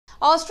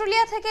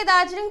Australia থেকে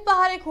দার্জিলিং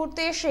পাহাড়ে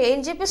ঘুরতে এসে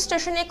এনজেপি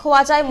স্টেশনে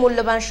খোয়া যায়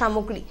মূল্যবান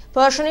সামগ্রী।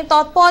 প্রশাসনিক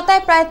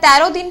তৎপরতায় প্রায়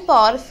 13 দিন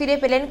পর ফিরে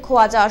পেলেন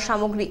খোয়া যাওয়া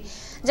সামগ্রী।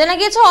 জানা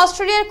গিয়েছে,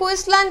 অস্ট্রেলিয়ার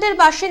কুইন্সল্যান্ডের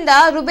বাসিন্দা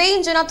রুবেইন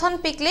জোনাথন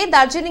পিকলে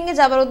দার্জিলিংয়ে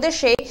যাবার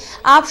উদ্দেশ্যে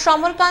আপ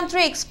সমরকান্ত্রী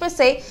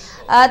এক্সপ্রেসে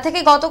থেকে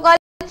গত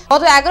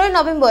 11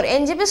 নভেম্বর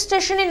এনজেপি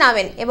স্টেশনে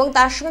নামেন এবং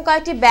তার সঙ্গে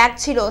কয়েকটি ব্যাগ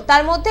ছিল।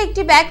 তার মধ্যে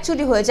একটি ব্যাগ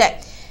চুরি হয়ে যায়।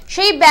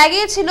 সেই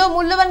ব্যাগে ছিল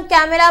মূল্যবান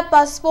ক্যামেরা,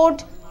 পাসপোর্ট,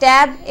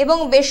 ট্যাব এবং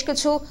বেশ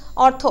কিছু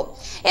অর্থ।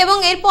 এবং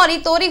এরপরই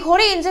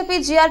তড়িঘড়ি এনজেপি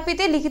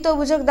জিআরপিতে লিখিত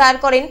অভিযোগ দায়ের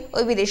করেন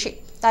ওই বিদেশি।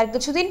 তার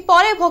কিছুদিন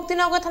পরে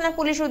ভক্তিনগর থানা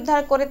পুলিশ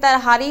উদ্ধার করে তার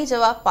হারিয়ে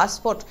যাওয়া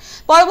পাসপোর্ট।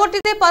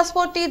 পরবর্তীতে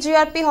পাসপোর্টটি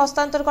জিআরপি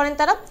হস্তান্তর করেন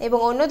তারা এবং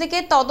অন্যদিকে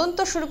তদন্ত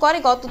শুরু করে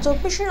গত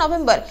 24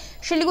 নভেম্বর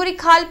শিলিগুড়ি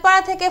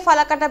খালপাড়া থেকে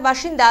ফালাকাটা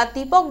বাসিন্দা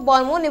দীপক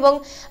বর্মন এবং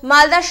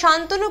মালদার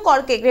শান্তনু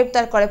করকে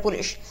গ্রেপ্তার করে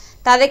পুলিশ।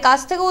 তাদের কাছ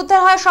থেকে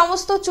উদ্ধার হয়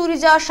সমস্ত চুরি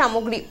যাওয়া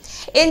সামগ্রী।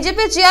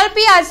 এনজেপি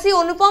জিআরপি আইসি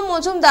অনুপম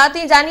মজুমদার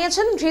তিনি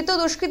জানিয়েছেন, ধৃত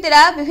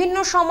দুষ্কৃতীরা বিভিন্ন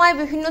সময়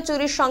বিভিন্ন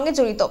চুরির সঙ্গে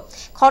জড়িত।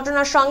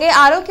 ঘটনার সঙ্গে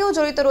আরো কেউ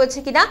জড়িত রয়েছে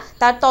কিনা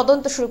তার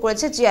তদন্ত শুরু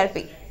করেছে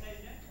জিআরপি।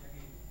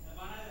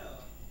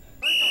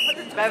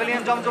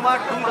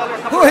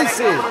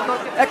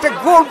 একটা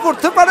গোল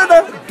করতে পারে না,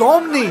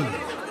 দম নেই।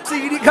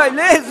 চিংড়ি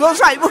খাইলে জোশ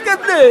আইব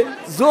কেমনে?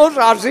 জোশ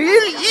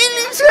আসিল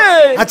ইলিশে।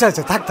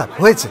 আচ্ছা থাক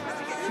হয়েছে।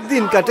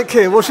 দিন কাটে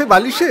খেয়ে বসে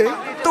বালিশে,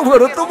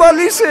 তোমারও তো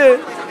বালিশে।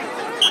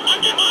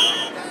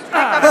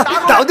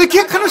 তাও দেখি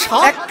একখানা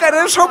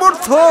একবারে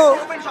সমর্থ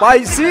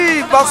পাইছি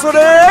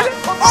বছরের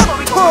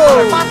অর্থ।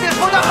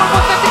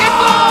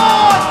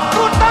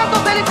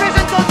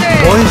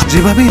 বয়স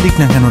যেভাবেই দিক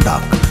না কেন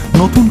ডাক,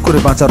 নতুন করে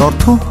বাঁচার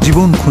অর্থ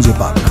জীবন খুঁজে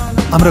পাক।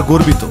 আমরা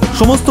গর্বিত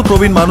সমস্ত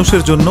প্রবীণ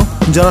মানুষের জন্য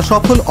যারা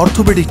সফল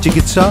অর্থোপেডিক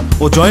চিকিৎসা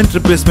ও জয়েন্ট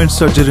রিপ্লেসমেন্ট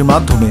সার্জারির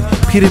মাধ্যমে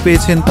ফিরে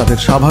পেয়েছেন তাদের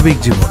স্বাভাবিক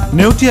জীবন।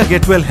 Neotia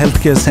Getwell health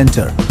care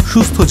centre,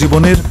 সুস্থ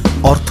জীবনের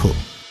অর্থ।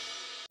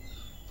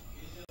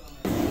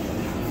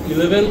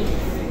 11th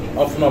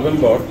of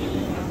November,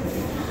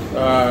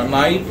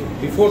 night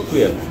before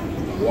 12,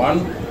 one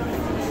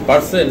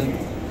person,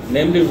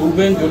 namely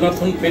Ruben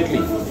Jonathan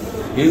Petley,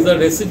 he is a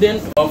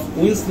resident of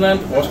Queensland,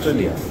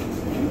 Australia.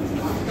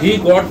 He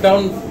got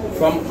down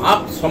from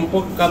up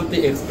Sampurkanti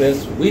Express,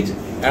 which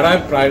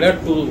arrived prior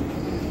to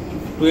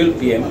 12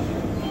 p.m.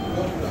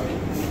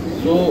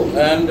 So,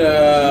 and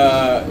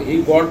he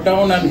got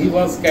down and he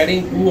was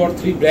carrying 2 or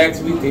 3 bags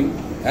with him,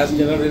 as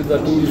generally the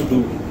tourists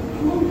do.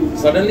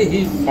 Suddenly he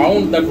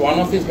found that one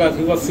of his bags,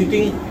 he was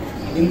sitting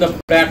in the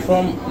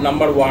platform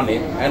number 1A,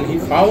 and he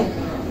found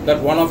that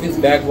one of his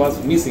bag was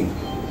missing.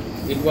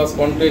 It was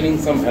containing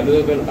some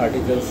valuable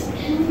articles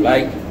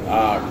like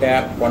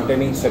tab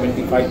containing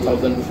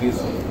 75,000 rupees,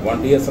 one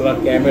DSLR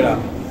camera,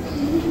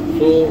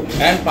 so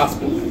and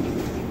passport.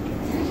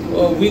 So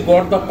we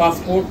got the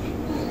passport.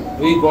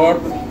 We got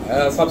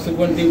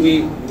subsequently we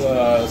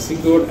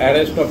secured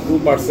arrest of 2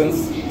 persons,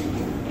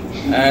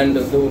 and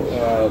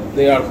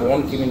they are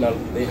born criminal.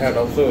 They had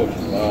also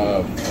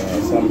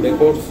some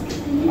records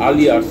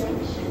earlier,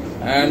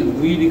 and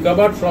we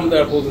recovered from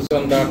their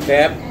possession the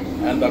tab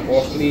and the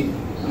costly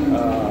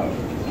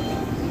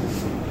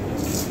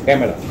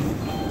camera.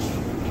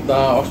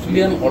 The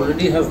Australian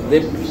already has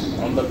left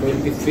on the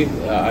 25th,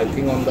 I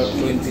think on the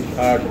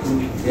 23rd,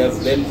 he has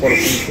left for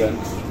Queensland.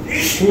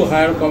 Through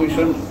higher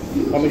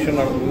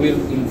commissioner, we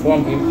will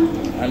inform him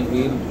and we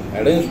will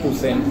arrange to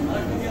send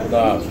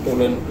the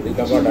stolen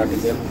recovered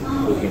article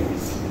to him.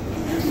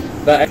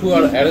 The who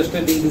are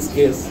arrested in this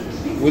case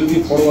will be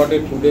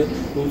forwarded today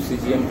to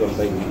CGM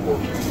Jalpaiguri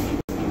Court.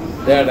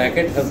 Their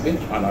racket has been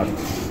unearthed.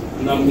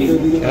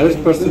 Arrest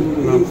person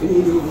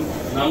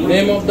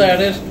name of the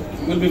arrest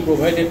will be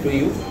provided to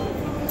you.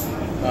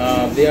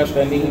 They are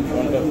standing in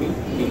front of you.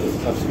 Will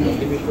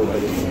subsequently be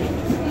provided to you.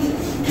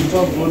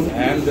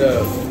 And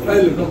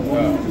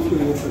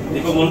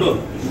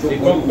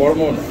Deepak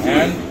Bormon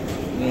and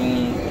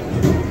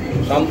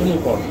Shantanu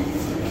Kor,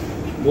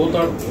 both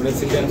are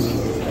residents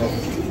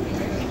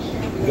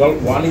of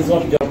one is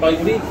of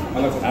Jalpaiguri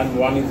and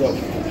one is of